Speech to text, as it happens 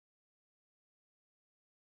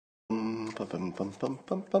Bum, bum, bum,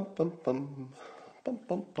 bum, bum, bum, bum. Bum,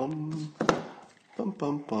 bum, bum. Bum,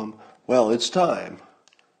 bum, bum. Well, it's time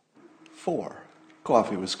for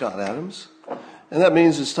Coffee with Scott Adams. And that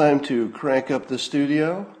means it's time to crank up the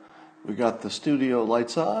studio. We got the studio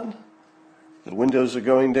lights on. The windows are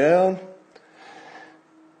going down.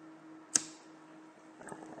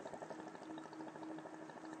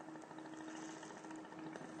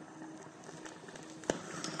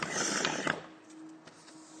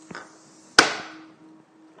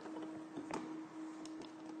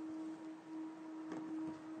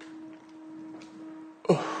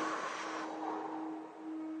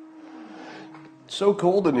 So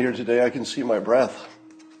cold in here today, I can see my breath.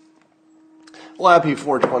 Well, happy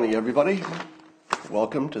 420, everybody.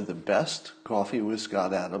 Welcome to the best Coffee with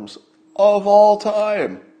Scott Adams of all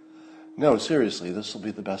time. No, seriously, this will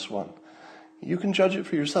be the best one. You can judge it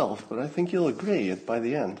for yourself, but I think you'll agree by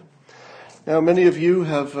the end. Now, many of you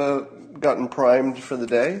have gotten primed for the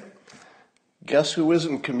day. Guess who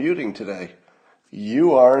isn't commuting today?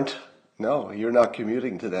 You aren't. No, you're not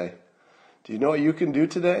commuting today. Do you know what you can do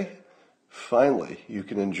today? Finally, you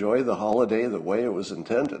can enjoy the holiday the way it was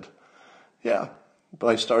intended. Yeah,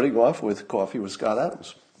 by starting off with Coffee with Scott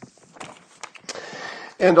Adams.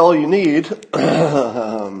 And all you need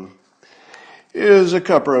is a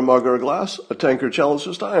cup or a mug or a glass, a tankard, chalice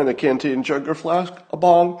or stein, a canteen, jug or flask, a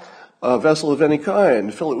bong, a vessel of any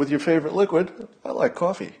kind. Fill it with your favorite liquid. I like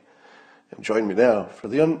coffee. And join me now for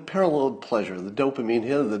the unparalleled pleasure, the dopamine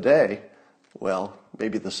hit of the day. Well,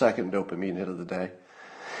 maybe the second dopamine hit of the day.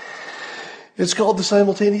 It's called the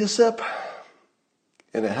simultaneous sip,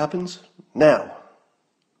 and it happens now.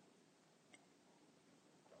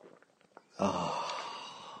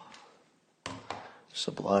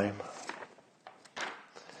 Sublime.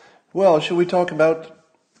 Well, shall we talk about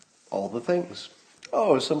all the things?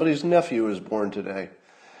 Oh, somebody's nephew is born today.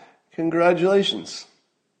 Congratulations.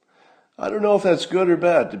 I don't know if that's good or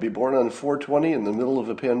bad to be born on 420 in the middle of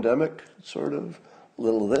a pandemic, sort of.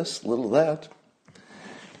 Little this, little that.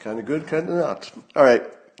 Kind of good, kind of not. All right,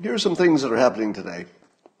 here are some things that are happening today.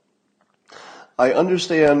 I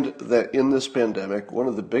understand that in this pandemic, one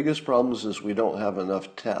of the biggest problems is we don't have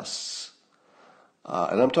enough tests.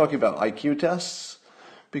 And I'm talking about IQ tests,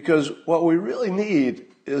 because what we really need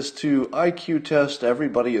is to IQ test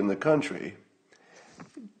everybody in the country,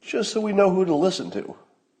 just so we know who to listen to.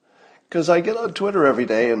 Because I get on Twitter every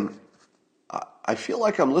day, and I feel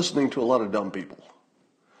like I'm listening to a lot of dumb people.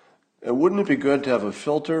 And wouldn't it be good to have a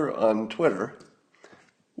filter on Twitter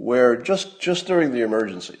where just during the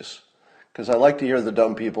emergencies, because I like to hear the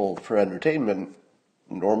dumb people for entertainment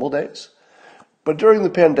normal days, but during the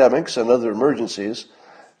pandemics and other emergencies,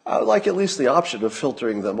 I would like at least the option of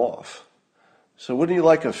filtering them off. So wouldn't you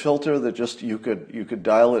like a filter that just you could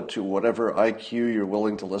dial it to whatever IQ you're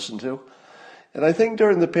willing to listen to? And I think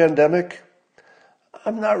during the pandemic,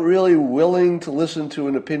 I'm not really willing to listen to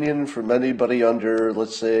an opinion from anybody under,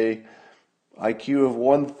 let's say, IQ of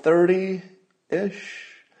 130-ish.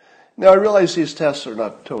 Now, I realize these tests are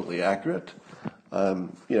not totally accurate.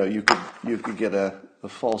 You could get a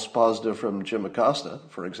false positive from Jim Acosta,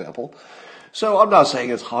 for example. So I'm not saying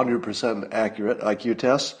it's 100% accurate IQ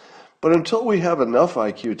tests, but until we have enough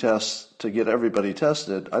IQ tests to get everybody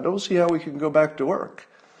tested, I don't see how we can go back to work.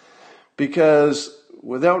 Because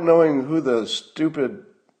without knowing who the stupid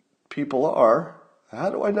people are, how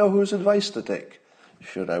do I know whose advice to take?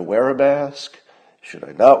 Should I wear a mask? Should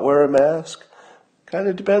I not wear a mask? Kind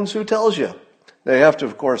of depends who tells you. They have to,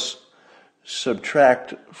 of course,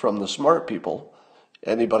 subtract from the smart people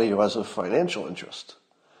anybody who has a financial interest.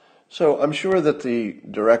 So I'm sure that the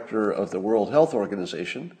director of the World Health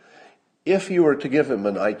Organization, if you were to give him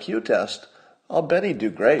an IQ test, I'll bet he'd do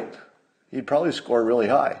great. He'd probably score really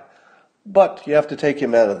high. But you have to take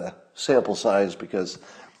him out of the sample size because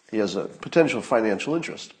he has a potential financial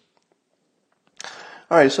interest.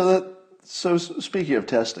 All right, so speaking of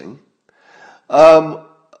testing,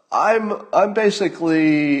 I'm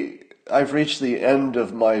basically, I've reached the end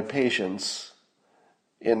of my patience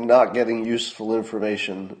in not getting useful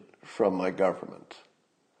information from my government.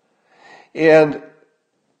 And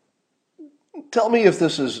tell me if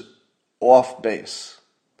this is off base,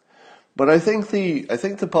 but I think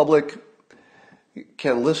the public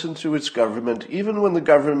can listen to its government, even when the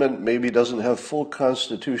government maybe doesn't have full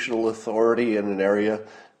constitutional authority in an area,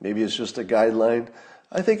 maybe it's just a guideline.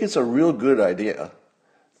 I think it's a real good idea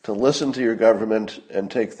to listen to your government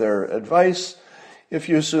and take their advice if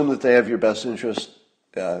you assume that they have your best interest,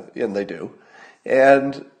 and they do,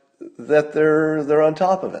 and that they're on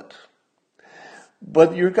top of it.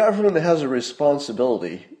 But your government has a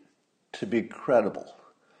responsibility to be credible.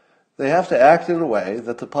 They have to act in a way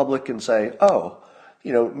that the public can say, oh,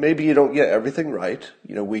 maybe you don't get everything right.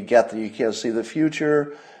 We get that you can't see the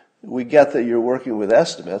future. We get that you're working with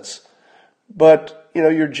estimates, but,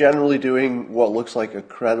 you're generally doing what looks like a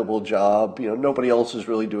credible job. Nobody else is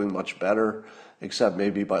really doing much better, except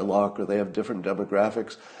maybe by luck, or they have different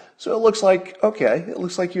demographics. So it looks like, okay, it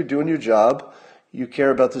looks like you're doing your job. You care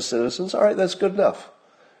about the citizens. All right, that's good enough.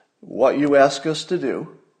 What you ask us to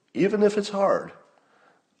do, even if it's hard,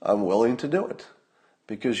 I'm willing to do it,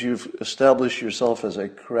 because you've established yourself as a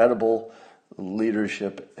credible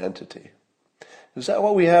leadership entity. Is that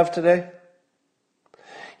what we have today?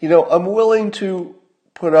 I'm willing to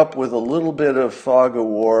put up with a little bit of fog of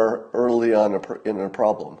war early on in a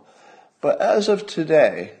problem. But as of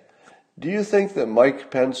today, do you think that Mike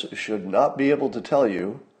Pence should not be able to tell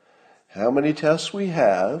you how many tests we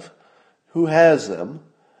have, who has them,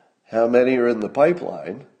 how many are in the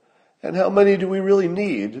pipeline, and how many do we really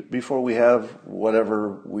need before we have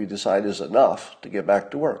whatever we decide is enough to get back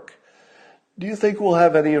to work? Do you think we'll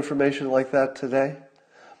have any information like that today?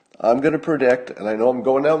 I'm going to predict, and I know I'm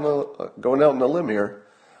going out on a limb here,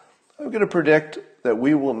 I'm going to predict that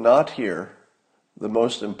we will not hear the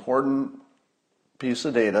most important piece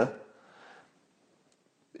of data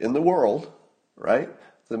in the world, right?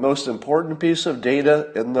 The most important piece of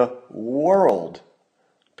data in the world,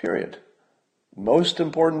 period. Most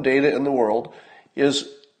important data in the world is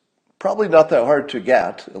probably not that hard to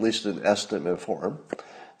get, at least in estimate form.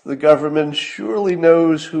 The government surely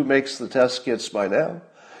knows who makes the test kits by now.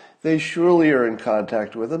 They surely are in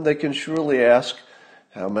contact with them. They can surely ask,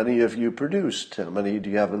 how many have you produced? How many do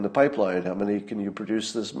you have in the pipeline? How many can you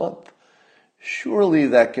produce this month? Surely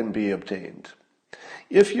that can be obtained.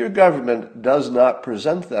 If your government does not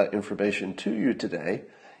present that information to you today,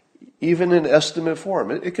 even in estimate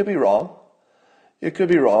form, it could be wrong. It could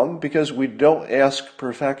be wrong because we don't ask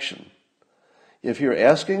perfection. If you're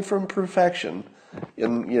asking for perfection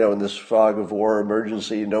in this fog of war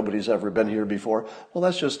emergency, nobody's ever been here before, well,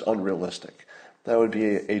 that's just unrealistic. That would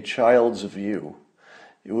be a child's view.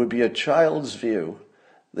 It would be a child's view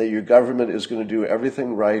that your government is going to do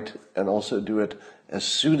everything right and also do it as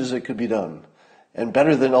soon as it could be done, and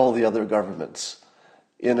better than all the other governments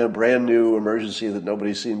in a brand new emergency that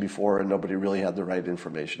nobody's seen before and nobody really had the right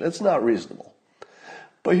information. It's not reasonable.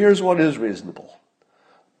 But here's what is reasonable.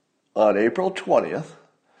 On April 20th,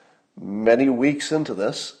 many weeks into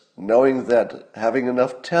this, knowing that having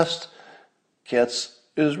enough test kits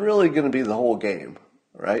is really going to be the whole game,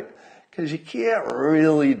 right? Because you can't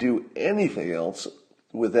really do anything else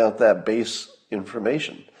without that base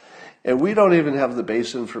information. And we don't even have the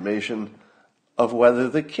base information of whether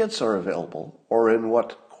the kits are available or in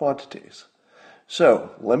what quantities.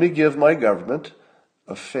 So let me give my government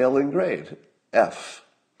a failing grade, F.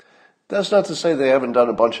 That's not to say they haven't done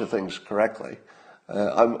a bunch of things correctly.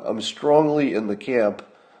 I'm strongly in the camp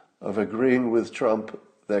of agreeing with Trump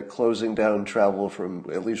that closing down travel from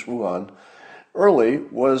at least Wuhan early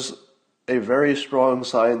was a very strong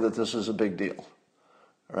sign that this is a big deal.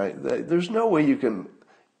 Right? There's no way you can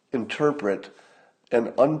interpret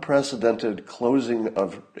an unprecedented closing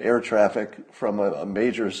of air traffic from a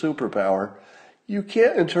major superpower. You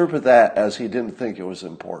can't interpret that as he didn't think it was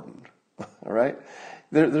important. All right?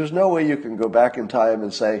 There's no way you can go back in time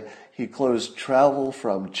and say he closed travel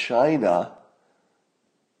from China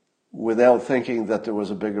without thinking that there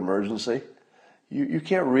was a big emergency. You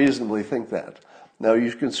can't reasonably think that. Now,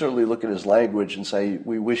 you can certainly look at his language and say,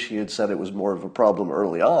 we wish he had said it was more of a problem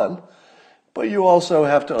early on, but you also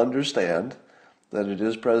have to understand that it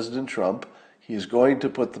is President Trump. He's going to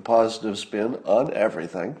put the positive spin on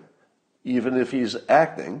everything, even if he's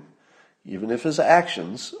acting, even if his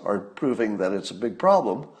actions are proving that it's a big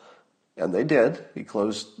problem, and they did. He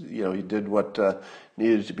closed, he did what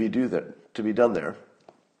needed to be done there.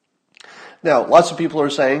 Now, lots of people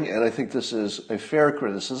are saying, and I think this is a fair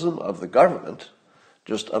criticism of the government,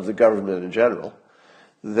 just of the government in general,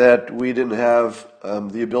 that we didn't have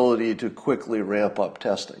the ability to quickly ramp up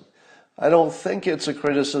testing. I don't think it's a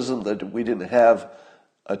criticism that we didn't have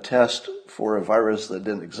a test for a virus that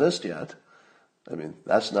didn't exist yet. I mean,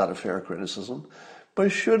 that's not a fair criticism.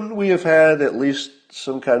 But shouldn't we have had at least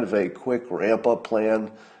some kind of a quick ramp-up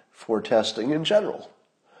plan for testing in general?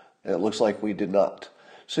 And it looks like we did not.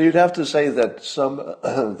 So you'd have to say that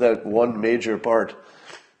that one major part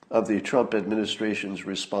of the Trump administration's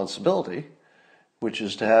responsibility, which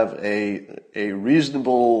is to have a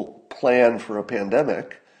reasonable plan for a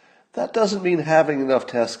pandemic, that doesn't mean having enough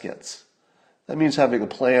test kits. That means having a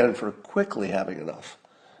plan for quickly having enough,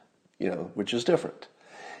 which is different.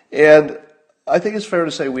 And I think it's fair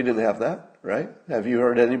to say we didn't have that, right? Have you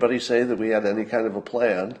heard anybody say that we had any kind of a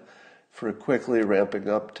plan for quickly ramping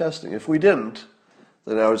up testing. If we didn't,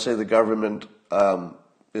 then I would say the government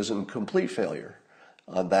is in complete failure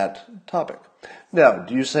on that topic. Now,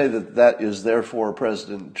 do you say that that is therefore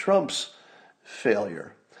President Trump's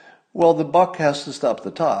failure? Well, the buck has to stop at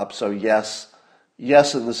the top, so yes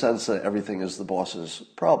in the sense that everything is the boss's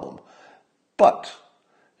problem. But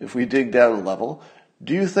if we dig down a level,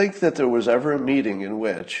 do you think that there was ever a meeting in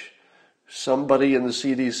which somebody in the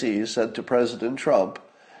CDC said to President Trump,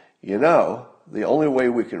 you know, the only way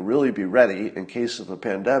we can really be ready in case of a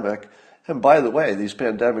pandemic, and by the way, these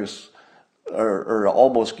pandemics are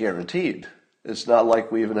almost guaranteed. It's not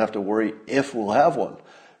like we even have to worry if we'll have one.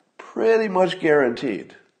 Pretty much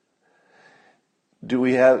guaranteed. Do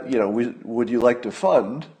we have, would you like to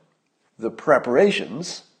fund the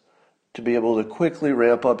preparations to be able to quickly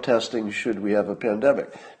ramp up testing should we have a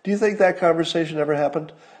pandemic? Do you think that conversation ever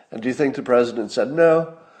happened? And do you think the president said,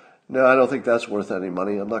 no, I don't think that's worth any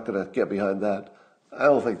money. I'm not going to get behind that. I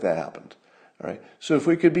don't think that happened. All right. So if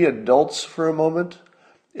we could be adults for a moment,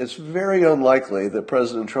 it's very unlikely that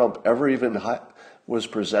President Trump ever even was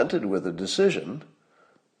presented with a decision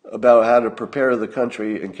about how to prepare the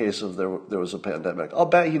country in case of there was a pandemic. I'll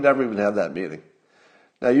bet he never even had that meeting.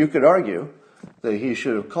 Now, you could argue that he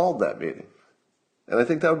should have called that meeting. And I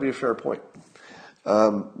think that would be a fair point.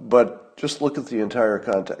 But just look at the entire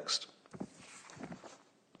context.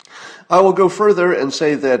 I will go further and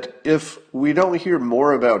say that if we don't hear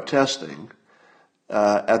more about testing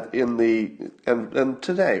and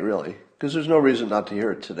today, really, because there's no reason not to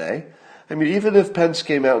hear it today. I mean, even if Pence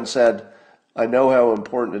came out and said, I know how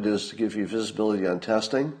important it is to give you visibility on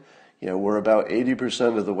testing. We're about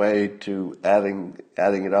 80% of the way to adding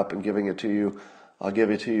it up and giving it to you. I'll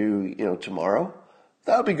give it to you, tomorrow.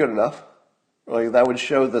 That would be good enough. Like, that would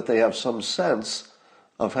show that they have some sense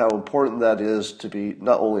of how important that is to be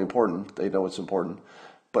not only important, they know it's important,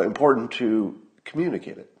 but important to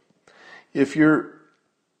communicate it. If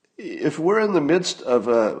we're in the midst of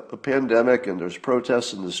a pandemic and there's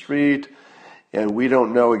protests in the street and we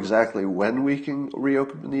don't know exactly when we can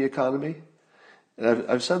reopen the economy, and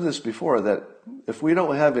I've said this before, that if we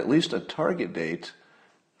don't have at least a target date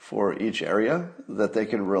for each area that they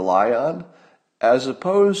can rely on, as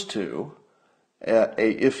opposed to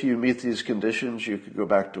if you meet these conditions, you could go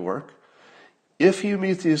back to work. If you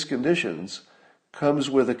meet these conditions, comes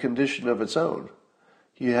with a condition of its own.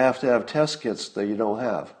 You have to have test kits that you don't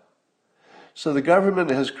have. So the government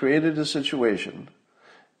has created a situation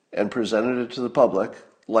and presented it to the public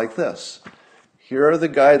like this. Here are the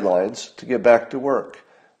guidelines to get back to work.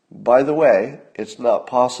 By the way, it's not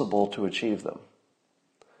possible to achieve them.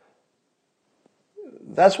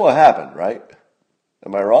 That's what happened, right?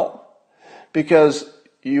 Am I wrong? Because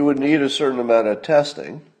you would need a certain amount of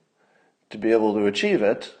testing to be able to achieve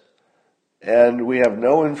it, and we have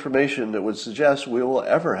no information that would suggest we will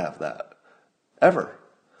ever have that. Ever.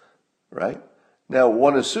 Right? Now,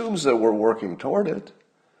 one assumes that we're working toward it,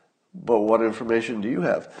 but what information do you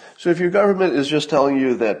have? So if your government is just telling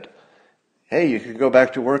you that, hey, you can go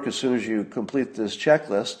back to work as soon as you complete this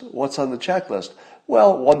checklist, what's on the checklist?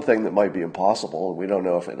 Well, one thing that might be impossible, and we don't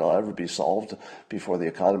know if it'll ever be solved before the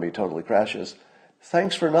economy totally crashes.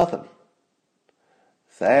 Thanks for nothing.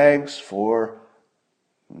 Thanks for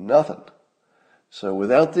nothing. So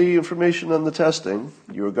without the information on the testing,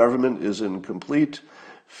 your government is in complete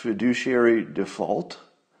fiduciary default.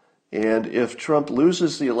 And if Trump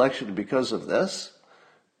loses the election because of this,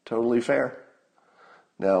 totally fair.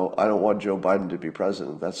 Now, I don't want Joe Biden to be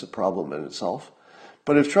president. That's a problem in itself.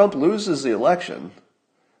 But if Trump loses the election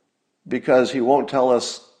because he won't tell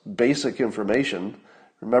us basic information,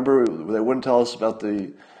 remember they wouldn't tell us about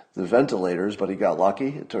the ventilators, but he got lucky.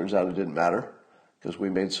 It turns out it didn't matter because we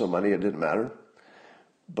made so money it didn't matter.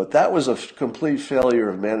 But that was a complete failure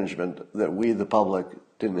of management that we, the public,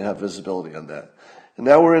 didn't have visibility on that. And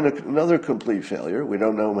now we're in another complete failure. We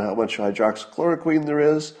don't know how much hydroxychloroquine there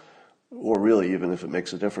is, or really even if it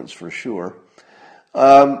makes a difference for sure.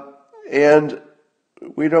 And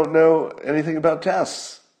we don't know anything about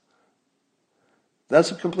tests.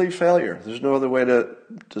 That's a complete failure. There's no other way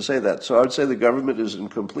to say that. So I would say the government is in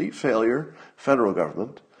complete failure, federal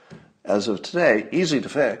government, as of today, easy to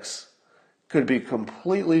fix, could be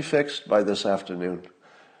completely fixed by this afternoon.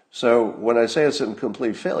 So when I say it's in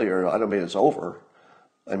complete failure, I don't mean it's over.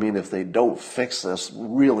 I mean, if they don't fix this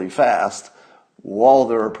really fast while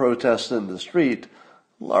there are protests in the street,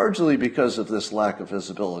 largely because of this lack of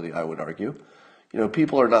visibility, I would argue.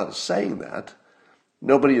 People are not saying that.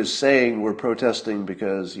 Nobody is saying we're protesting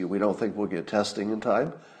because we don't think we'll get testing in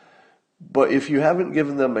time. But if you haven't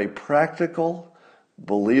given them a practical,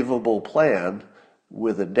 believable plan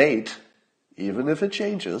with a date, even if it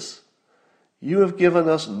changes, You have given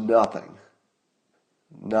us nothing.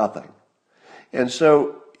 Nothing. And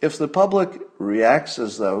so if the public reacts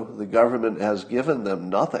as though the government has given them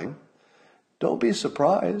nothing, don't be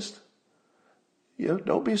surprised.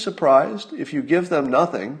 Don't be surprised if you give them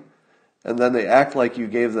nothing and then they act like you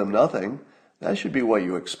gave them nothing. That should be what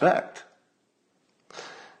you expect.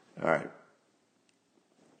 All right.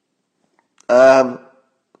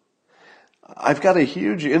 I've got a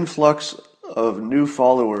huge influx of new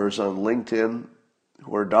followers on LinkedIn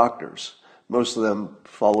who are doctors. Most of them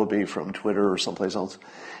follow me from Twitter or someplace else.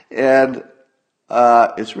 And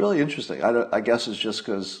it's really interesting. I guess it's just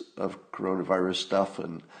because of coronavirus stuff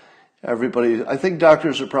and everybody. I think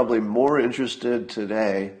doctors are probably more interested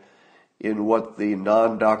today in what the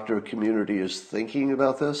non-doctor community is thinking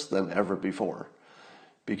about this than ever before.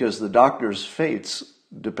 Because the doctors' fates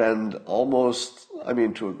depend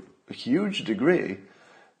to a huge degree,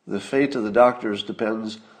 the fate of the doctors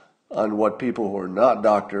depends on what people who are not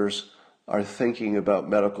doctors are thinking about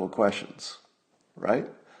medical questions, right?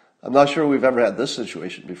 I'm not sure we've ever had this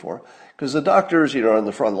situation before, because the doctors, are on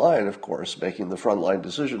the front line, of course, making the front line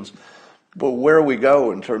decisions. But where we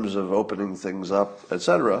go in terms of opening things up,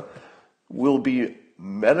 etc., will be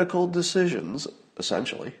medical decisions,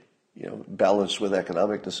 essentially, balanced with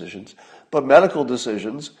economic decisions, but medical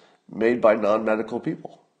decisions made by non-medical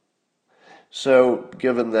people. So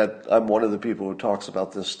given that I'm one of the people who talks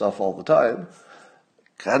about this stuff all the time,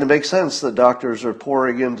 kind of makes sense that doctors are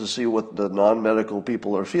pouring in to see what the non-medical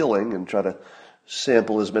people are feeling and try to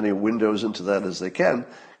sample as many windows into that as they can,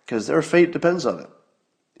 because their fate depends on it.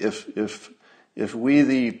 If we,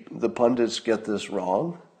 the pundits, get this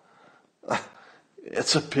wrong,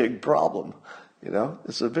 it's a big problem.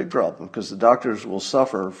 It's a big problem because the doctors will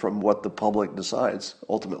suffer from what the public decides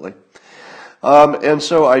ultimately. And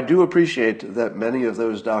so I do appreciate that many of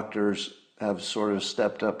those doctors have sort of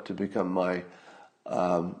stepped up to become my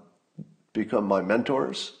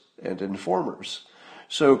mentors and informers.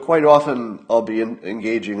 So quite often I'll be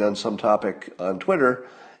engaging on some topic on Twitter,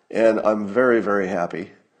 and I'm very, very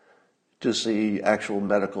happy to see actual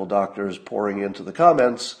medical doctors pouring into the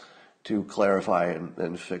comments to clarify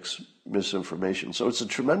and fix misinformation. So it's a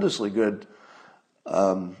tremendously good,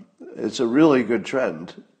 it's a really good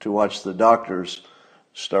trend to watch the doctors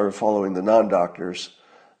start following the non-doctors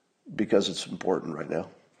because it's important right now.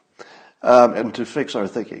 And to fix our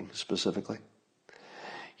thinking specifically.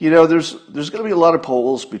 There's going to be a lot of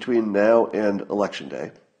polls between now and Election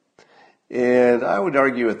Day. And I would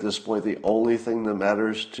argue at this point the only thing that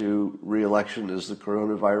matters to re-election is the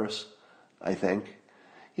coronavirus, I think.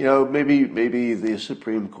 Maybe the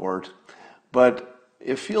Supreme Court. But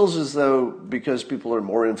it feels as though because people are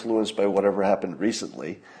more influenced by whatever happened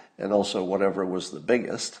recently and also whatever was the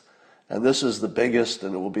biggest, and this is the biggest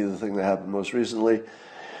and it will be the thing that happened most recently.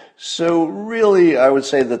 So really, I would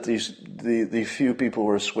say that the few people who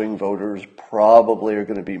are swing voters probably are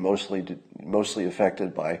going to be mostly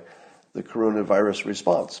affected by the coronavirus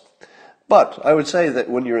response. But I would say that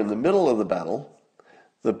when you're in the middle of the battle,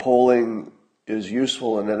 the polling is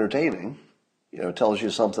useful and entertaining. It tells you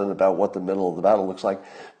something about what the middle of the battle looks like,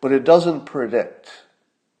 but it doesn't predict.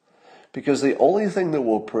 Because the only thing that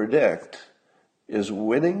will predict is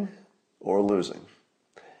winning or losing.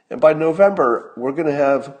 And by November, we're going to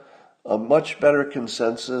have a much better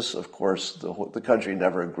consensus. Of course, the country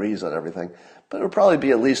never agrees on everything, but it'll probably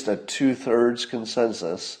be at least a 2/3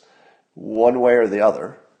 consensus, one way or the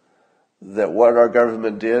other, that what our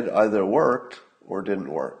government did either worked or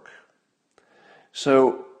didn't work.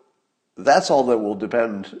 So that's all that will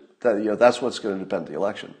depend. That's what's going to depend the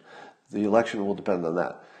election. The election will depend on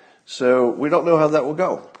that. So we don't know how that will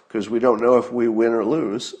go because we don't know if we win or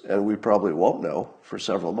lose, and we probably won't know for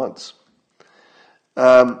several months.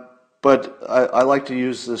 But I like to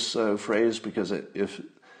use this phrase because it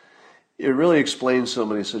really explains so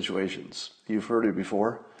many situations. You've heard it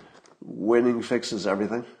before. Winning fixes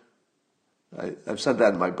everything. I've said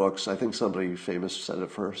that in my books. I think somebody famous said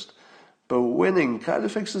it first. But winning kind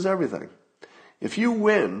of fixes everything. If you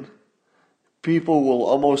win, people will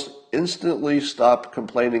almost instantly stop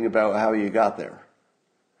complaining about how you got there.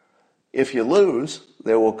 If you lose,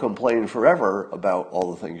 they will complain forever about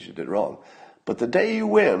all the things you did wrong. But the day you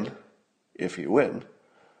win, if you win,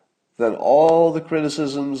 then all the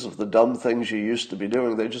criticisms of the dumb things you used to be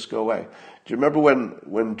doing, they just go away. Do you remember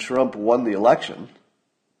when Trump won the election?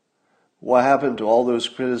 What happened to all those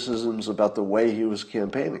criticisms about the way he was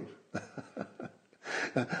campaigning?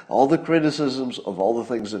 All the criticisms of all the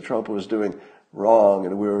things that Trump was doing wrong,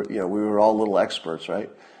 and we were all little experts, right?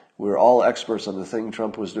 We were all experts on the thing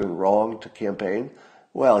Trump was doing wrong to campaign.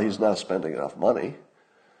 Well, he's not spending enough money.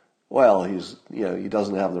 Well, he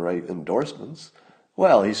doesn't have the right endorsements.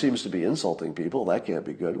 Well, he seems to be insulting people. That can't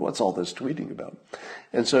be good. What's all this tweeting about?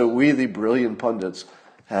 And so we, the brilliant pundits,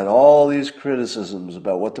 had all these criticisms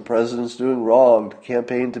about what the president's doing wrong to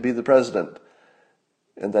campaign to be the president.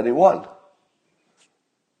 And then he won.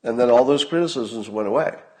 And then all those criticisms went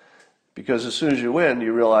away. Because as soon as you win,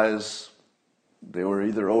 you realize they were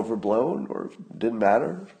either overblown or didn't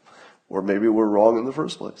matter, or maybe were wrong in the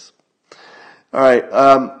first place. All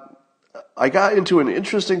right. I got into an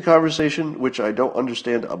interesting conversation, which I don't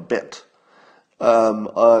understand a bit,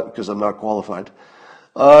 because I'm not qualified,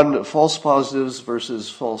 on false positives versus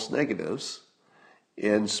false negatives,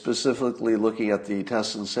 and specifically looking at the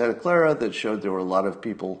tests in Santa Clara that showed there were a lot of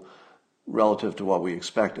people relative to what we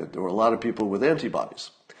expected. There were a lot of people with antibodies.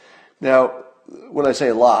 Now, when I say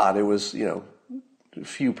a lot, it was, a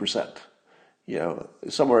few percent.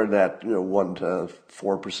 Somewhere in that, 1 to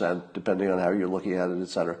 4%, depending on how you're looking at it, et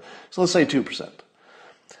cetera. So let's say 2%.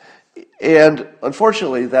 And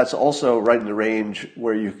unfortunately, that's also right in the range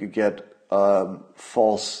where you could get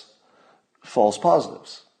false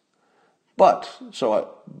positives. But,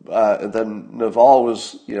 and then Naval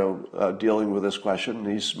was, dealing with this question.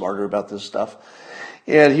 He's smarter about this stuff.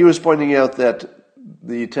 And he was pointing out that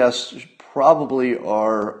the tests probably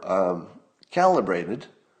are calibrated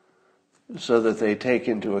so that they take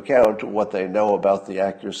into account what they know about the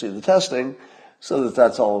accuracy of the testing, so that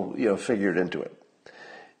that's all figured into it.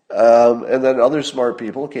 And then other smart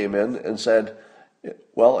people came in and said,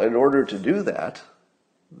 well, in order to do that,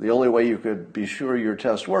 the only way you could be sure your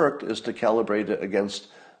test worked is to calibrate it against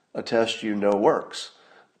a test works,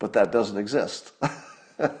 but that doesn't exist.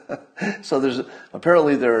 So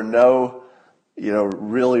apparently there are no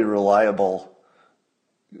really reliable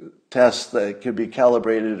tests that could be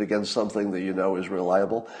calibrated against something that is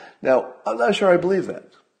reliable. Now, I'm not sure I believe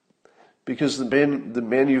that, because the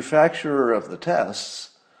manufacturer of the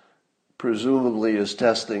tests presumably is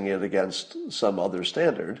testing it against some other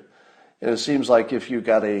standard, and it seems like if you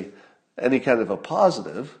got any kind of a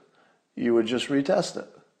positive, you would just retest it.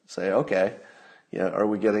 Say, okay, are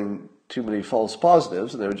we getting too many false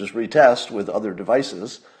positives? And they would just retest with other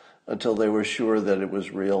devices until they were sure that it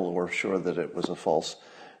was real or sure that it was a false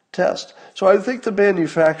test. So I think the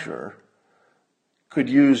manufacturer could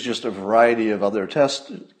use just a variety of other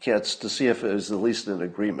test kits to see if it is at least an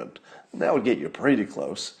agreement. And that would get you pretty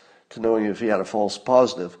close to knowing if he had a false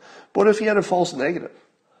positive. But if he had a false negative,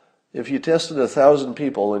 if you tested 1,000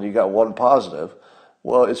 people and you got one positive,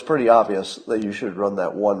 well, it's pretty obvious that you should run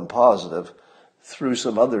that one positive through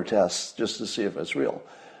some other tests just to see if it's real.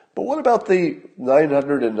 But what about the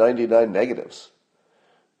 999 negatives?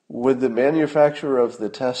 Would the manufacturer of the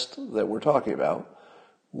test that we're talking about,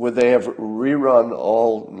 would they have rerun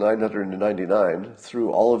all 999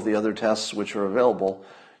 through all of the other tests which are available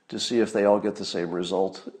to see if they all get the same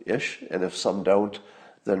result-ish? And if some don't,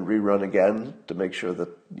 then rerun again to make sure that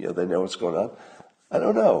they know what's going on? I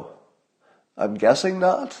don't know. I'm guessing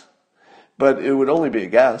not, but it would only be a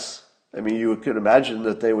guess. I mean, you could imagine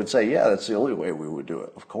that they would say, yeah, that's the only way we would do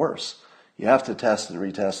it. Of course. You have to test and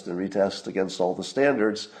retest against all the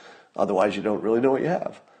standards. Otherwise, you don't really know what you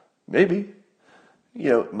have. Maybe.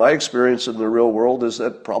 My experience in the real world is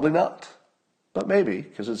that probably not. But maybe,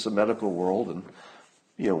 because it's a medical world and,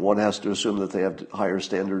 one has to assume that they have higher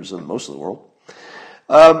standards than most of the world.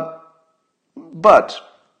 But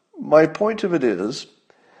my point of it is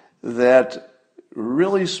that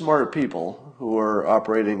really smart people who are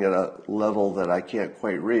operating at a level that I can't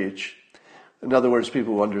quite reach, in other words,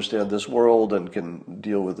 people who understand this world and can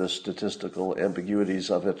deal with the statistical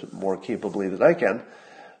ambiguities of it more capably than I can,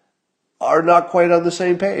 are not quite on the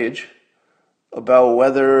same page about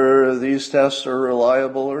whether these tests are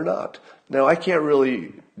reliable or not. Now, I can't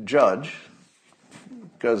really judge,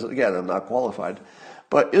 because, again, I'm not qualified,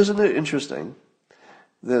 but isn't it interesting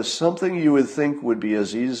that something you would think would be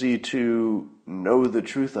as easy to know the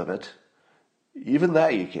truth of it, even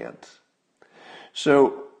that you can't?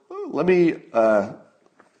 So let me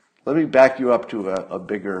back you up to a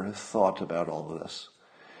bigger thought about all of this.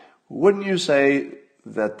 Wouldn't you say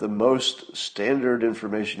that the most standard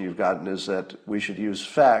information you've gotten is that we should use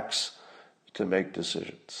facts to make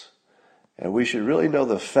decisions? And we should really know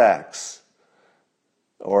the facts,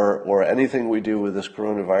 or anything we do with this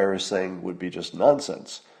coronavirus thing would be just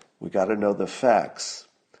nonsense. We got to know the facts.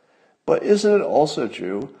 But isn't it also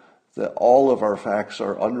true that all of our facts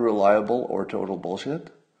are unreliable or total bullshit?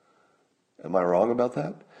 Am I wrong about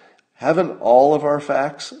that? Haven't all of our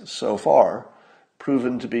facts so far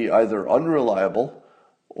proven to be either unreliable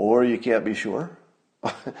or you can't be sure?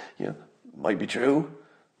 Might be true,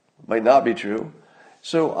 might not be true.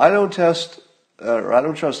 So I don't test or I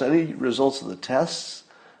don't trust any results of the tests.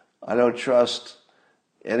 I don't trust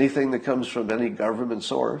anything that comes from any government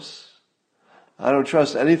source. I don't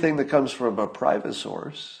trust anything that comes from a private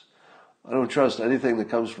source. I don't trust anything that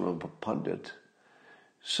comes from a pundit.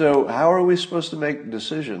 So how are we supposed to make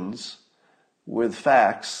decisions with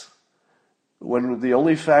facts when the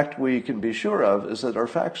only fact we can be sure of is that our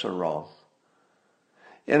facts are wrong?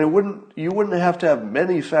 And you wouldn't have to have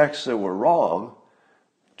many facts that were wrong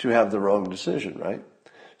to have the wrong decision, right?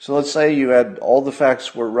 So let's say you had all the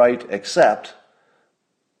facts were right except,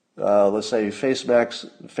 let's say face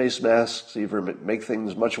masks either make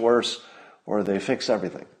things much worse or they fix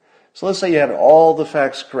everything. So let's say you had all the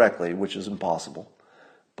facts correctly, which is impossible,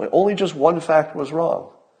 but only just one fact was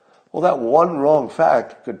wrong. Well, that one wrong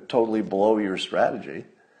fact could totally blow your strategy.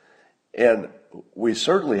 And we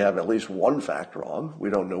certainly have at least one fact wrong. We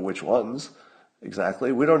don't know which ones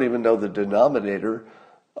exactly. We don't even know the denominator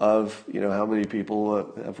of, how many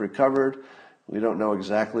people have recovered. We don't know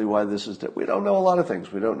exactly why this is. We don't know a lot of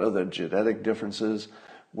things. We don't know the genetic differences.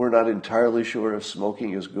 We're not entirely sure if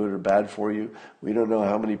smoking is good or bad for you. We don't know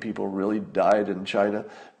how many people really died in China.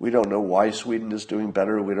 We don't know why Sweden is doing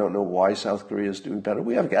better. We don't know why South Korea is doing better.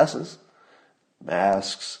 We have guesses.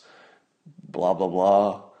 Masks, blah, blah,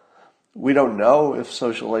 blah. We don't know if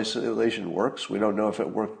social isolation works. We don't know if it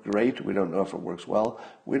worked great. We don't know if it works well.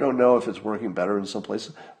 We don't know if it's working better in some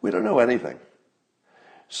places. We don't know anything.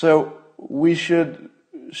 So we should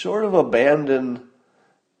sort of abandon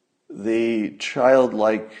the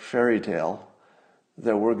childlike fairy tale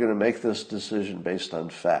that we're going to make this decision based on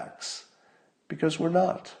facts, because we're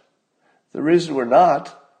not. The reason we're not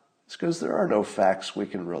is because there are no facts we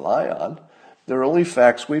can rely on. There are only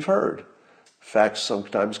facts we've heard. Facts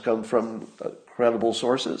sometimes come from credible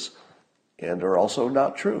sources and are also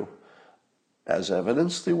not true. As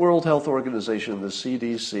evidence, the World Health Organization, the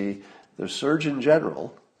CDC, the Surgeon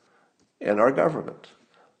General, and our government.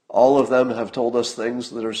 All of them have told us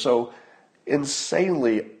things that are so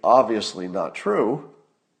insanely obviously not true,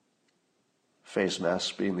 face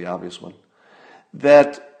masks being the obvious one,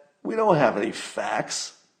 that we don't have any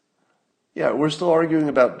facts. Yeah, we're still arguing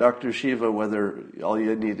about Dr. Shiva whether all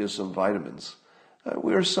you need is some vitamins.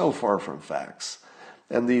 We are so far from facts.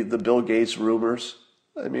 And the Bill Gates rumors,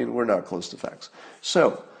 we're not close to facts.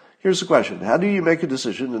 So here's the question. How do you make a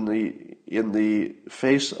decision in the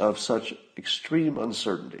face of such extreme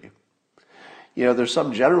uncertainty? There's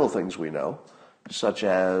some general things we know, such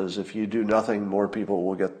as if you do nothing, more people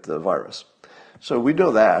will get the virus. So we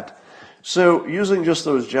know that. So using just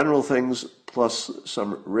those general things plus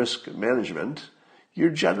some risk management, you're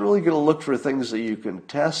generally going to look for things that you can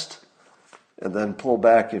test and then pull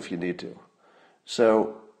back if you need to.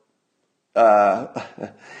 So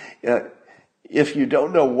if you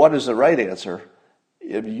don't know what is the right answer,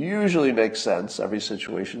 it usually makes sense. Every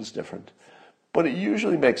situation is different. But it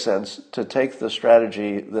usually makes sense to take the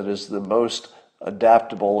strategy that is the most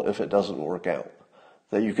adaptable if it doesn't work out.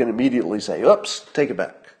 That you can immediately say, oops, take it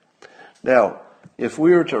back. Now, if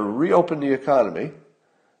we were to reopen the economy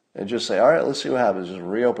and just say, all right, let's see what happens, just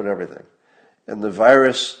reopen everything, and the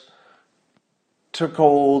virus took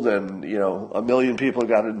hold and, 1 million people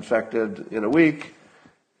got infected in a week,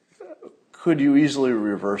 could you easily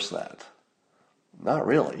reverse that? Not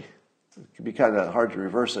really. It can be kind of hard to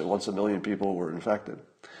reverse it once 1 million people were infected.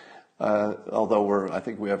 Although I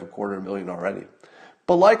think we have 250,000 already.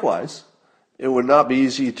 But likewise, it would not be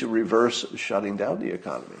easy to reverse shutting down the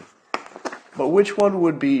economy. But which one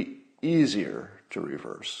would be easier to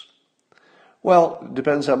reverse? Well, it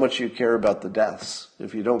depends how much you care about the deaths.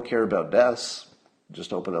 If you don't care about deaths,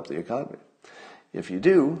 just open up the economy. If you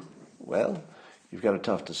do, well, you've got a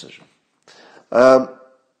tough decision. All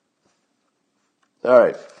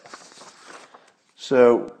right.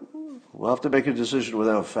 So we'll have to make a decision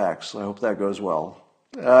without facts. I hope that goes well.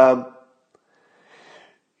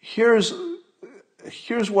 Here's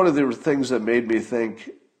one of the things that made me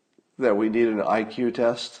think that we need an IQ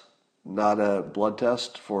test, not a blood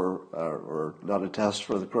test or not a test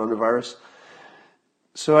for the coronavirus.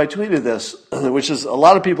 So I tweeted this, which is a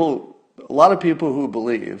lot of people who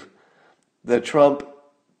believe that Trump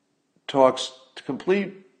talks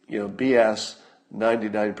complete, BS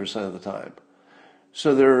 99% of the time.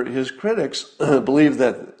 So his critics believe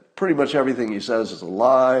that pretty much everything he says is a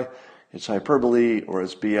lie, it's hyperbole, or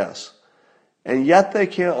it's BS. And yet they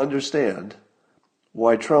can't understand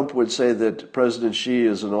why Trump would say that President Xi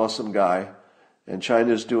is an awesome guy and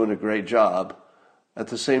China's doing a great job at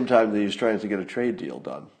the same time that he's trying to get a trade deal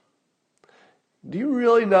done. Do you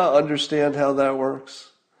really not understand how that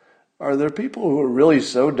works? Are there people who are really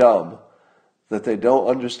so dumb that they don't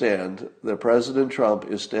understand that President Trump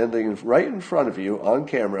is standing right in front of you on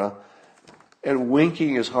camera and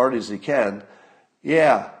winking as hard as he can.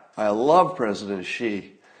 Yeah, I love President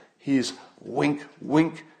Xi. He's wink,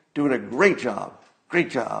 wink, doing a great job. Great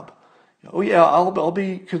job. Oh yeah, I'll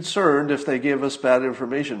be concerned if they give us bad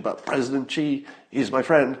information, but President Xi, he's my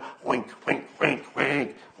friend. Wink, wink, wink,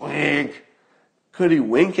 wink, wink. Could he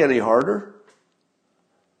wink any harder?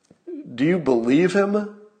 Do you believe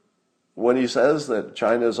him when he says that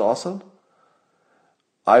China is awesome?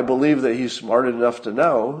 I believe that he's smart enough to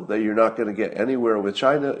know that you're not going to get anywhere with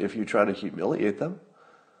China if you try to humiliate them.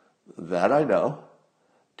 That I know.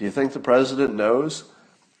 Do you think the president knows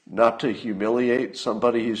not to humiliate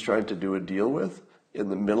somebody he's trying to do a deal with in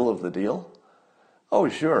the middle of the deal? Oh,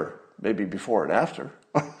 sure, maybe before and after,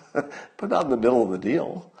 but not in the middle of the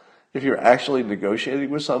deal. If you're actually negotiating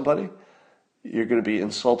with somebody, you're going to be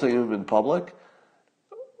insulting them in public.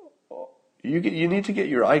 You need to get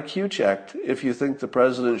your IQ checked if you think the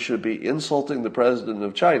president should be insulting the president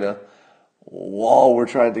of China while we're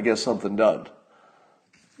trying to get something done.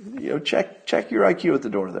 Check your IQ at the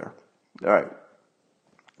door there. All right.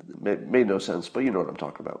 Made no sense, but you know what I'm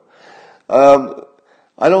talking about.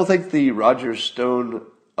 I don't think the Roger Stone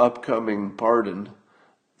upcoming pardon,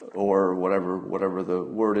 or whatever the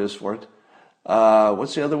word is for it.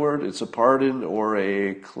 What's the other word? It's a pardon or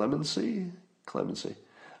a clemency? Clemency.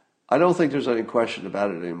 I don't think there's any question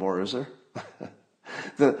about it anymore, is there?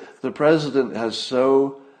 The president has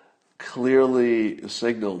so clearly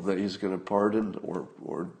signaled that he's going to pardon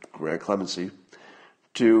or grant clemency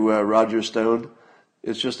to Roger Stone.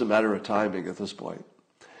 It's just a matter of timing at this point.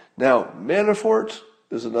 Now, Manafort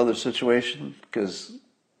is another situation because,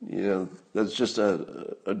 that's just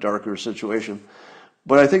a darker situation.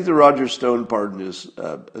 But I think the Roger Stone pardon is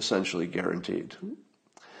essentially guaranteed.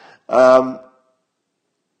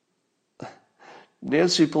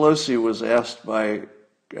 Nancy Pelosi was asked by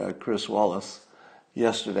Chris Wallace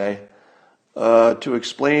yesterday to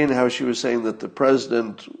explain how she was saying that the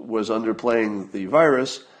president was underplaying the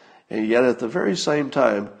virus, and yet at the very same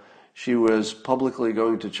time, she was publicly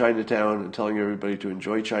going to Chinatown and telling everybody to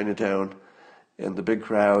enjoy Chinatown and the big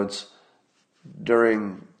crowds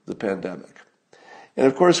during the pandemic. And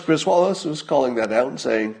of course, Chris Wallace was calling that out and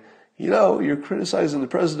saying, you're criticizing the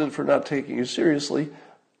president for not taking you seriously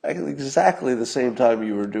at exactly the same time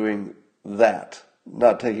you were doing that,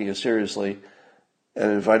 not taking it seriously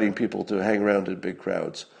and inviting people to hang around in big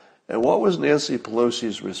crowds. And what was Nancy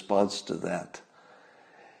Pelosi's response to that?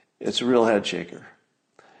 It's a real head shaker.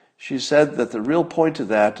 She said that the real point of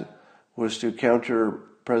that was to counter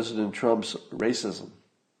President Trump's racism,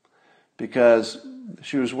 because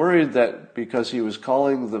she was worried that because he was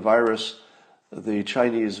calling the virus the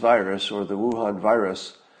Chinese virus or the Wuhan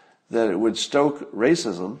virus, that it would stoke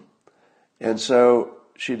racism. And so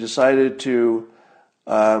she decided to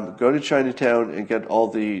go to Chinatown and get all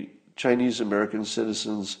the Chinese American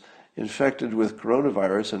citizens infected with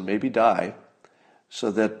coronavirus and maybe die,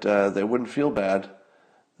 so that they wouldn't feel bad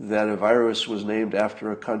that a virus was named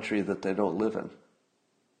after a country that they don't live in.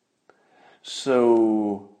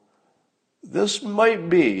 So this might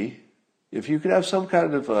be, if you could have some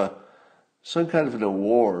kind of an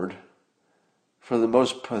award for the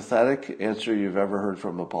most pathetic answer you've ever heard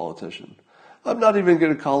from a politician. I'm not even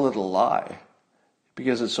going to call it a lie,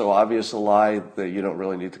 because it's so obvious a lie that you don't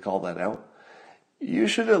really need to call that out. You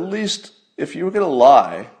should at least, if you were going to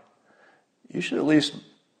lie, you should at least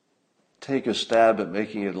take a stab at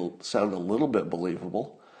making it sound a little bit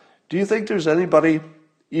believable. Do you think there's anybody,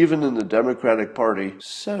 even in the Democratic Party?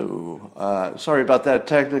 So, sorry about that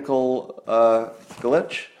technical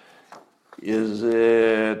glitch. Is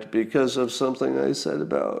it because of something I said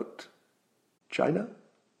about China?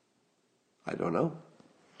 I don't know.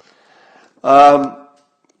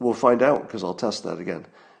 We'll find out, because I'll test that again.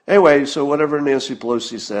 Anyway, so whatever Nancy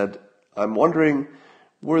Pelosi said, I'm wondering,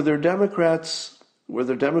 were there Democrats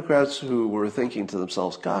who were thinking to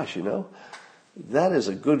themselves, gosh, that is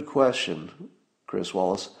a good question, Chris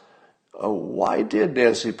Wallace. Why did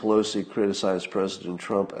Nancy Pelosi criticize President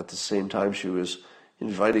Trump at the same time she was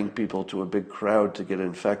inviting people to a big crowd to get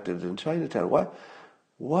infected in Chinatown?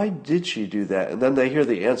 Why did she do that? And then they hear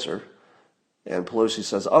the answer, and Pelosi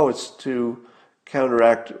says, it's to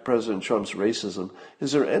counteract President Trump's racism.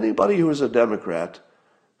 Is there anybody who is a Democrat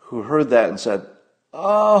who heard that and said,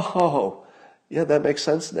 oh, yeah, that makes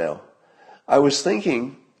sense now? I was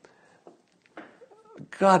thinking,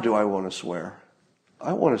 God, do I want to swear?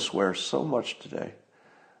 I want to swear so much today.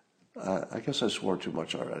 I guess I swore too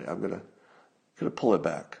much already. I'm going to pull it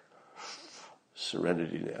back.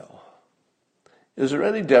 Serenity now. Is there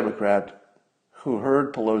any Democrat who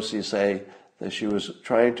heard Pelosi say that she was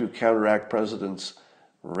trying to counteract President's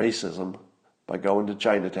racism by going to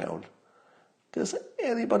Chinatown. Does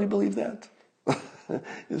anybody believe that?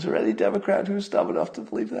 Is there any Democrat who's dumb enough to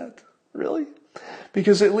believe that? Really?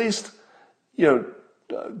 Because at least, to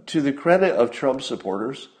the credit of Trump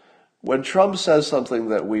supporters, when Trump says something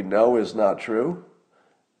that we know is not true,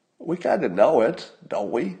 we kind of know it,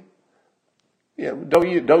 don't we? Don't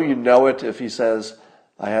you know it if he says,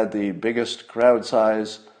 I had the biggest crowd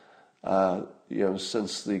size,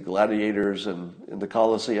 since the gladiators in the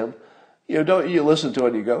Colosseum? Don't you listen to it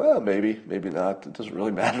and you go, oh, maybe not. It doesn't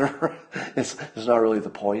really matter. It's not really the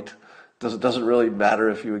point. It doesn't really matter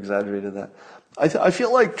if you exaggerated that. I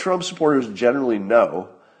feel like Trump supporters generally know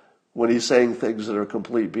when he's saying things that are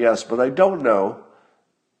complete BS, but I don't know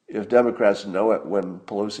if Democrats know it when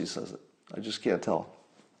Pelosi says it. I just can't tell.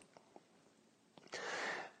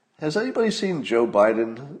 Has anybody seen Joe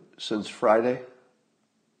Biden since Friday?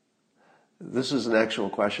 This is an actual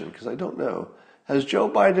question because I don't know. Has Joe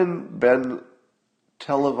Biden been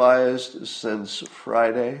televised since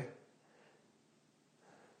Friday?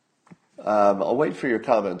 I'll wait for your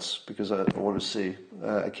comments because I want to see.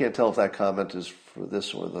 I can't tell if that comment is for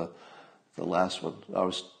this or the last one.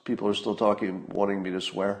 People are still talking, wanting me to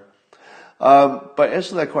swear. But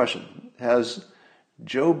answer that question. Has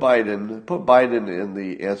Joe Biden, put Biden in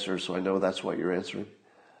the answer so I know that's what you're answering.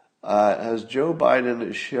 Has Joe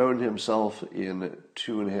Biden shown himself in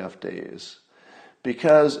 2.5 days?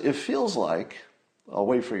 Because it feels like, I'll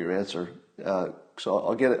wait for your answer, so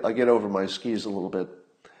I'll get over my skis a little bit.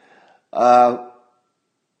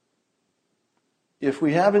 If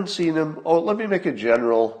we haven't seen him, let me make I'm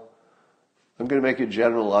going to make a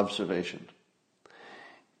general observation.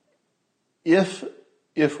 If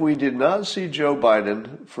we did not see Joe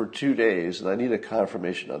Biden for 2 days, and I need a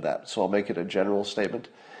confirmation on that, so I'll make it a general statement.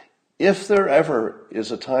 If there ever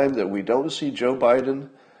is a time that we don't see Joe Biden,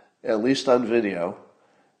 at least on video,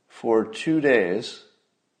 for 2 days,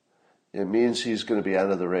 it means he's going to be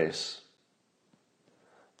out of the race.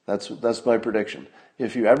 That's my prediction.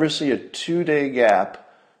 If you ever see a 2-day gap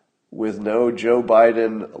with no Joe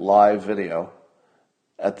Biden live video,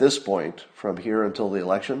 at this point, from here until the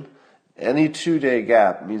election, any 2-day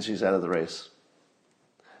gap means he's out of the race.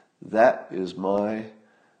 That is my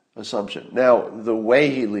assumption. Now, the way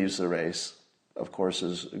he leaves the race, of course,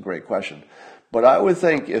 is a great question. But I would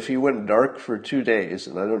think if he went dark for 2 days,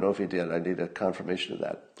 and I don't know if he did, I need a confirmation of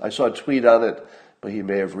that. I saw a tweet on it, but he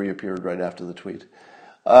may have reappeared right after the tweet.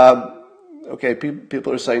 Okay,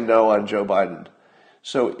 people are saying no on Joe Biden.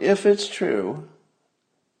 So if it's true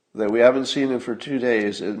that we haven't seen him for 2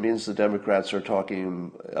 days, it means the Democrats are talking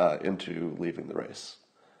him into leaving the race.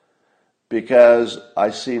 Because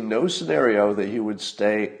I see no scenario that he would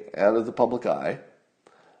stay out of the public eye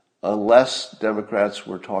unless Democrats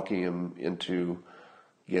were talking him into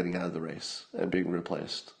getting out of the race and being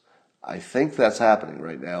replaced. I think that's happening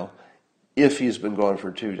right now if he's been gone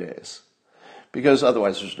for 2 days. Because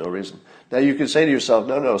otherwise there's no reason. Now you could say to yourself,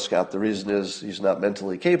 no, Scott, the reason is he's not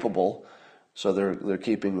mentally capable, so they're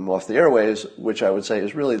keeping him off the airwaves, which I would say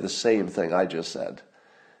is really the same thing I just said.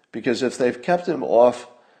 Because if they've kept him off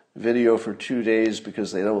video for 2 days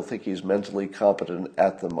because they don't think he's mentally competent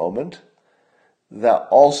at the moment, that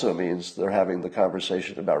also means they're having the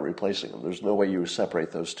conversation about replacing him. There's no way you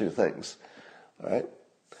separate those two things. All right?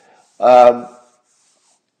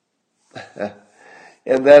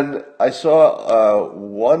 And then I saw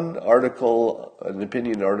one article, an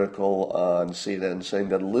opinion article on CNN saying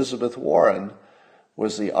that Elizabeth Warren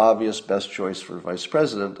was the obvious best choice for vice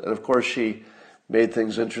president. And of course she made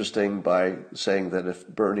things interesting by saying that if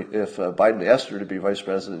Biden asked her to be vice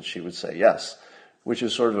president, she would say yes, which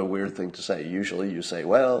is sort of a weird thing to say. Usually you say,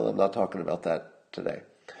 well, I'm not talking about that today.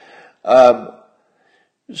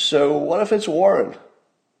 So what if it's Warren?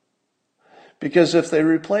 Because if they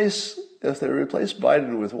replace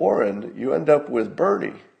Biden with Warren, you end up with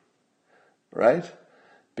Bernie, right?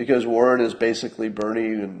 Because Warren is basically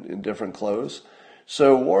Bernie in different clothes.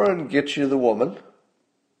 So Warren gets you the woman.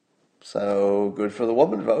 So good for the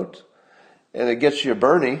woman vote. And it gets you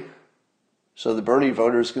Bernie. So the Bernie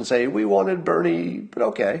voters can say, we wanted Bernie, but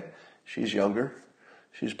okay, she's younger.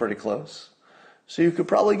 She's pretty close. So you could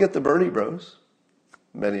probably get the Bernie bros,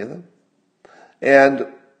 many of them. And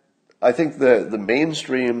I think the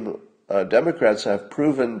mainstream Democrats have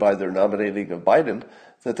proven by their nominating of Biden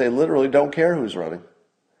that they literally don't care who's running,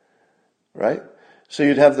 right? So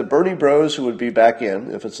you'd have the Bernie bros who would be back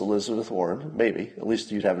in if it's Elizabeth Warren, maybe. At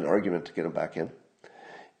least you'd have an argument to get them back in.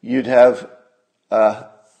 You'd have and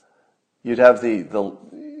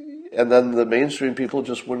then the mainstream people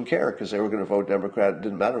just wouldn't care because they were going to vote Democrat. It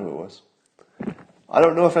didn't matter who it was. I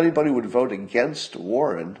don't know if anybody would vote against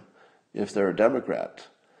Warren if they're a Democrat.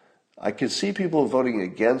 I could see people voting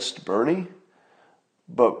against Bernie,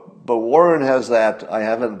 but Warren has that I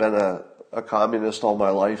haven't been a communist all my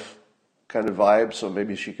life kind of vibe, so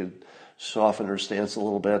maybe she could soften her stance a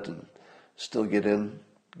little bit and still get in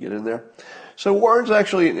there. So Warren's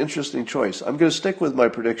actually an interesting choice. I'm going to stick with my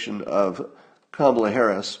prediction of Kamala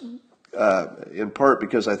Harris, in part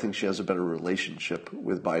because I think she has a better relationship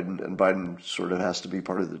with Biden, and Biden sort of has to be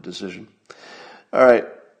part of the decision. All right.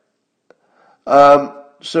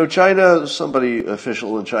 So China, somebody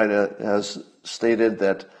official in China has stated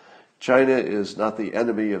that China is not the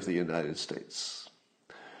enemy of the United States.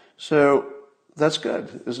 So that's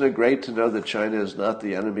good. Isn't it great to know that China is not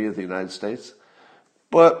the enemy of the United States?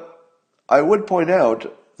 But I would point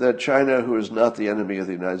out that China, who is not the enemy of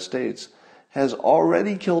the United States, has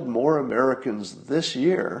already killed more Americans this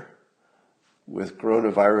year with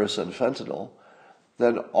coronavirus and fentanyl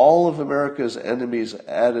than all of America's enemies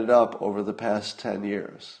added up over the past 10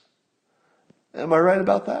 years. Am I right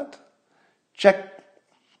about that?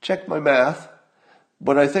 Check my math.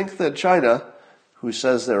 But I think that China, who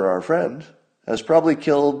says they're our friend, has probably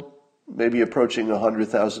killed maybe approaching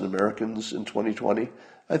 100,000 Americans in 2020.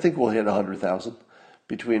 I think we'll hit 100,000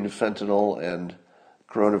 between fentanyl and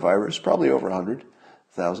coronavirus, probably over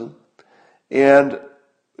 100,000. And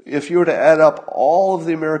if you were to add up all of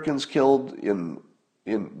the Americans killed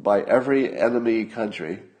by every enemy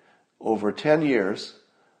country over 10 years,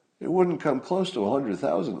 it wouldn't come close to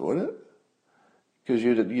 100,000, would it? Because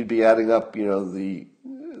you'd be adding up,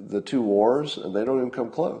 the two wars, and they don't even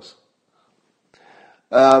come close.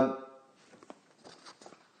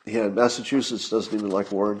 Massachusetts doesn't even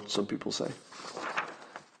like Warren, some people say.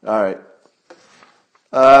 All right.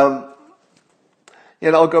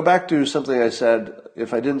 And I'll go back to something I said.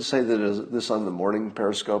 If I didn't say this on the morning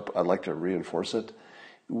Periscope, I'd like to reinforce it.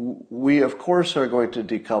 We, of course, are going to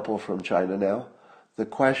decouple from China now. The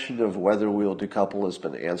question of whether we'll decouple has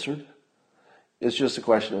been answered. It's just a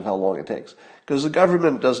question of how long it takes. Because the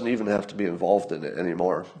government doesn't even have to be involved in it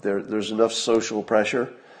anymore. There's enough social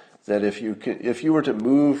pressure that if you were to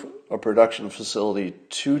move a production facility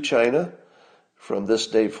to China from this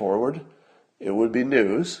date forward, it would be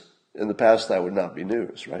news. In the past, that would not be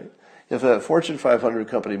news, right? If a Fortune 500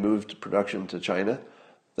 company moved production to China,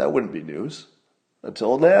 that wouldn't be news.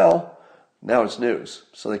 Until now it's news.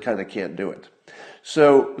 So they kind of can't do it.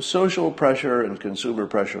 So social pressure and consumer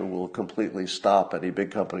pressure will completely stop any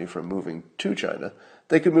big company from moving to China.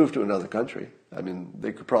 They could move to another country. I mean,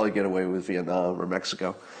 they could probably get away with Vietnam or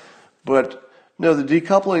Mexico. But no, the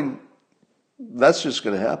decoupling, that's just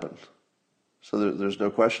going to happen. So there's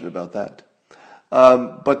no question about that.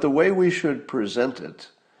 But the way we should present it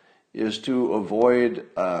is to avoid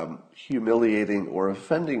humiliating or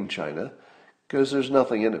offending China, because there's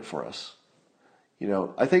nothing in it for us.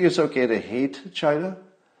 I think it's okay to hate China,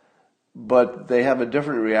 but they have a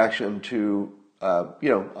different reaction to,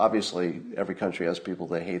 obviously every country has people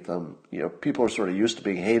that hate them. People are sort of used to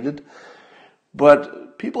being hated,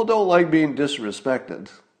 but people don't like being disrespected,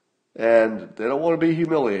 and they don't want to be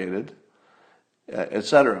humiliated,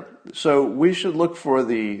 etc. So we should look for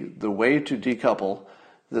the way to decouple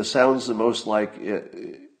that sounds the most like,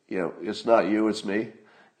 it's not you, it's me.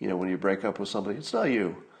 When you break up with somebody, it's not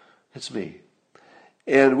you, it's me.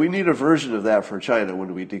 And we need a version of that for China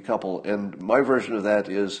when we decouple. And my version of that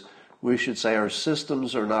is we should say our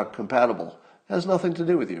systems are not compatible. It has nothing to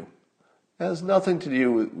do with you. It has nothing to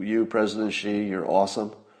do with you, President Xi. You're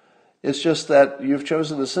awesome. It's just that you've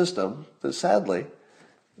chosen a system that sadly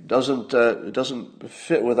doesn't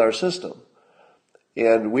fit with our system.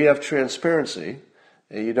 And we have transparency,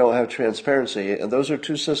 and you don't have transparency. And those are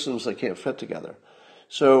two systems that can't fit together.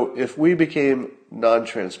 So if we became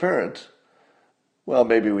non-transparent, well,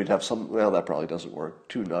 maybe we'd have that probably doesn't work.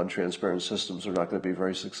 Two non-transparent systems are not going to be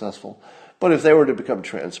very successful. But if they were to become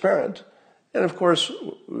transparent, and of course,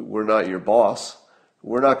 we're not your boss,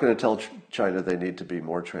 we're not going to tell China they need to be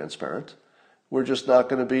more transparent. We're just not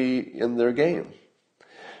going to be in their game.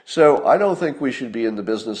 So I don't think we should be in the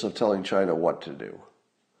business of telling China what to do,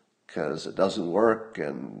 because it doesn't work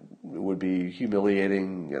and it would be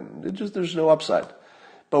humiliating and there's no upside.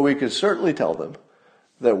 But we could certainly tell them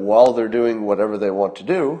that while they're doing whatever they want to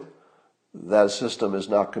do, that system is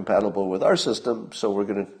not compatible with our system, so we're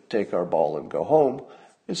going to take our ball and go home.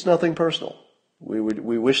 It's nothing personal. We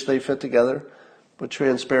wish they fit together, but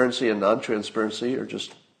transparency and non-transparency are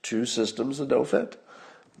just two systems that don't fit.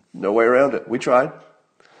 No way around it. We tried.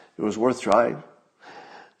 It was worth trying.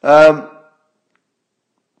 All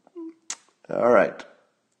right.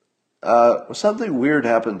 Something weird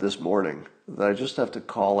happened this morning that I just have to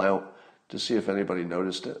call out to see if anybody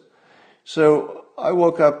noticed it. So I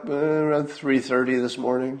woke up around 3:30 this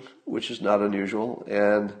morning, which is not unusual,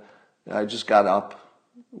 and I just got up,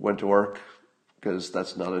 went to work, because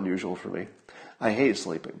that's not unusual for me. I hate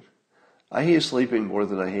sleeping. I hate sleeping more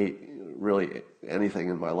than I hate really anything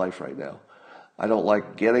in my life right now. I don't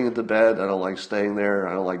like getting into bed. I don't like staying there.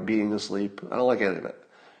 I don't like being asleep. I don't like any of it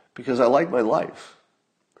because I like my life.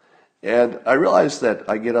 And I realize that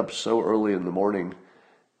I get up so early in the morning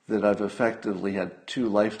that I've effectively had 2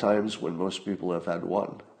 lifetimes when most people have had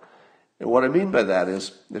 1. And what I mean by that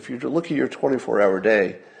is if you look at your 24-hour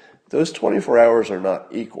day, those 24 hours are not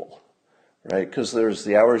equal, right? Because there's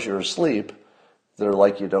the hours you're asleep that are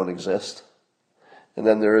like you don't exist. And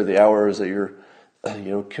then there are the hours that you're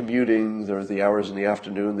commuting. There are the hours in the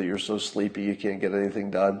afternoon that you're so sleepy you can't get anything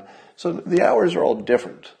done. So the hours are all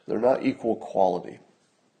different. They're not equal quality.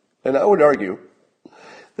 And I would argue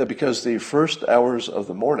that because the first hours of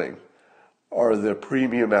the morning are the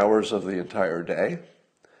premium hours of the entire day,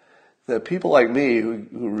 that people like me who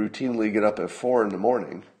routinely get up at 4 in the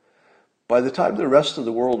morning, by the time the rest of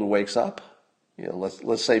the world wakes up,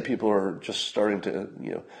 let's say people are just starting to,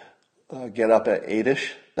 get up at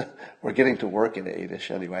 8-ish, or getting to work at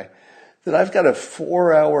 8-ish anyway, that I've got a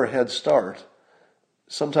 4-hour head start,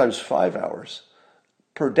 sometimes 5 hours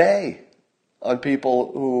per day on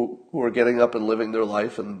people who are getting up and living their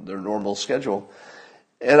life and their normal schedule.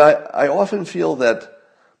 And I often feel that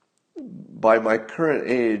by my current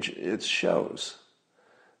age, it shows.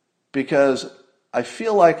 Because I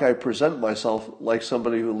feel like I present myself like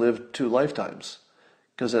somebody who lived 2 lifetimes.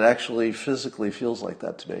 Because it actually physically feels like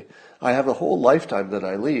that to me. I have a whole lifetime that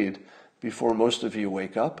I lead before most of you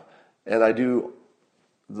wake up. And I do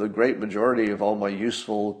the great majority of all my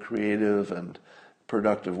useful, creative, and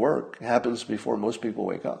productive work happens before most people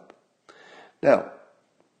wake up. Now,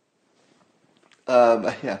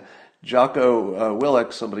 Jocko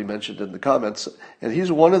Willink, somebody mentioned in the comments, and he's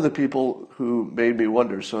one of the people who made me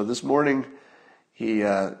wonder. So this morning, he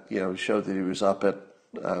showed that he was up at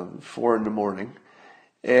 4 in the morning,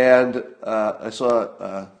 and I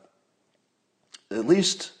saw at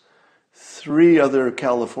least 3 other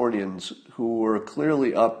Californians who were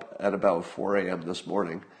clearly up at about 4 a.m. this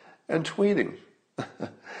morning and tweeting.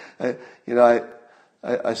 I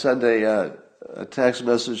send a text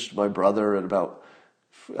message to my brother at about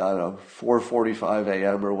 4:45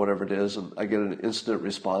 a.m. or whatever it is, and I get an instant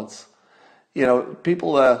response.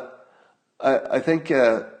 People. I think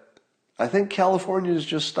Californians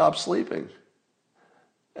just stopped sleeping,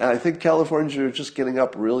 and I think Californians are just getting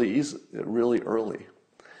up really early.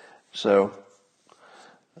 So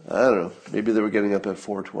I don't know. Maybe they were getting up at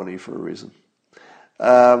 4:20 for a reason.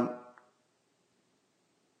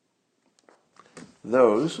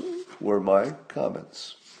 Those were my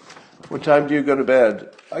comments. What time do you go to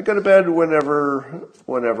bed? I go to bed whenever.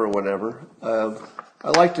 I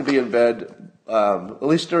like to be in bed, at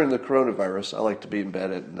least during the coronavirus, I like to be in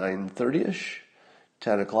bed at 9:30-ish,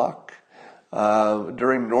 10 o'clock.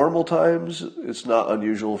 During normal times, it's not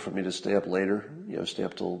unusual for me to stay up later, stay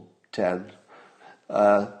up till 10.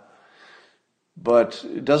 But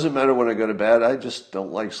it doesn't matter when I go to bed. I just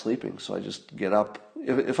don't like sleeping, so I just get up.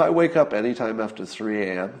 If I wake up anytime after 3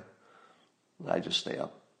 a.m., I just stay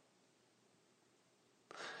up.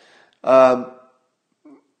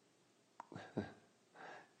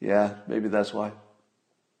 Yeah, maybe that's why.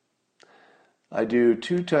 I do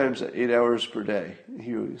 2 times 8 hours per day.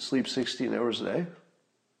 You sleep 16 hours a day?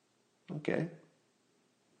 Okay.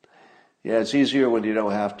 Yeah, it's easier when you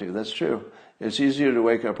don't have to. That's true. It's easier to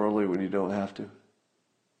wake up early when you don't have to.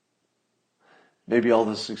 Maybe all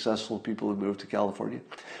the successful people who moved to California.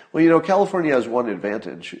 Well, California has one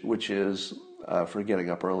advantage, which is for getting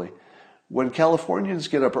up early. When Californians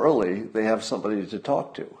get up early, they have somebody to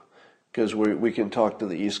talk to. Because we can talk to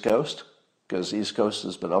the East Coast, because the East Coast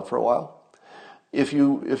has been up for a while. If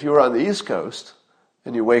you're on the East Coast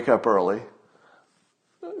and you wake up early,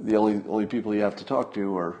 the only people you have to talk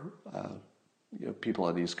to are people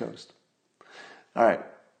on the East Coast. All right.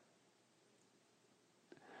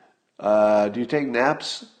 Do you take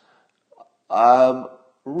naps?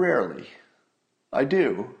 Rarely. I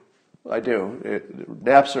do.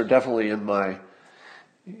 Naps are definitely in my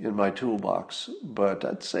toolbox, but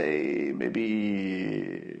I'd say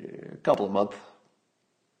maybe a couple of months.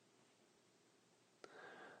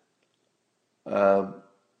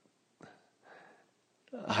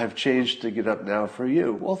 I've changed to get up now for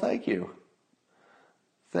you. Well, thank you.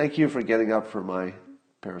 Thank you for getting up for my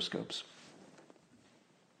periscopes.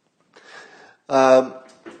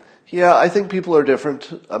 Yeah, I think people are different.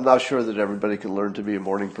 I'm not sure that everybody can learn to be a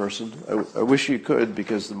morning person. I wish you could,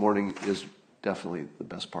 because the morning is definitely the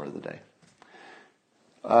best part of the day.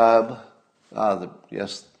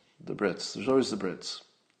 Yes, the Brits. There's always the Brits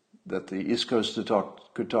that the East Coast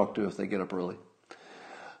could talk to if they get up early.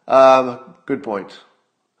 Good point.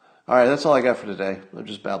 All right, that's all I got for today. I'm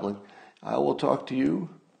just babbling. I will talk to you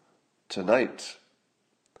tonight.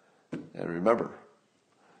 And remember,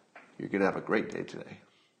 you're going to have a great day today.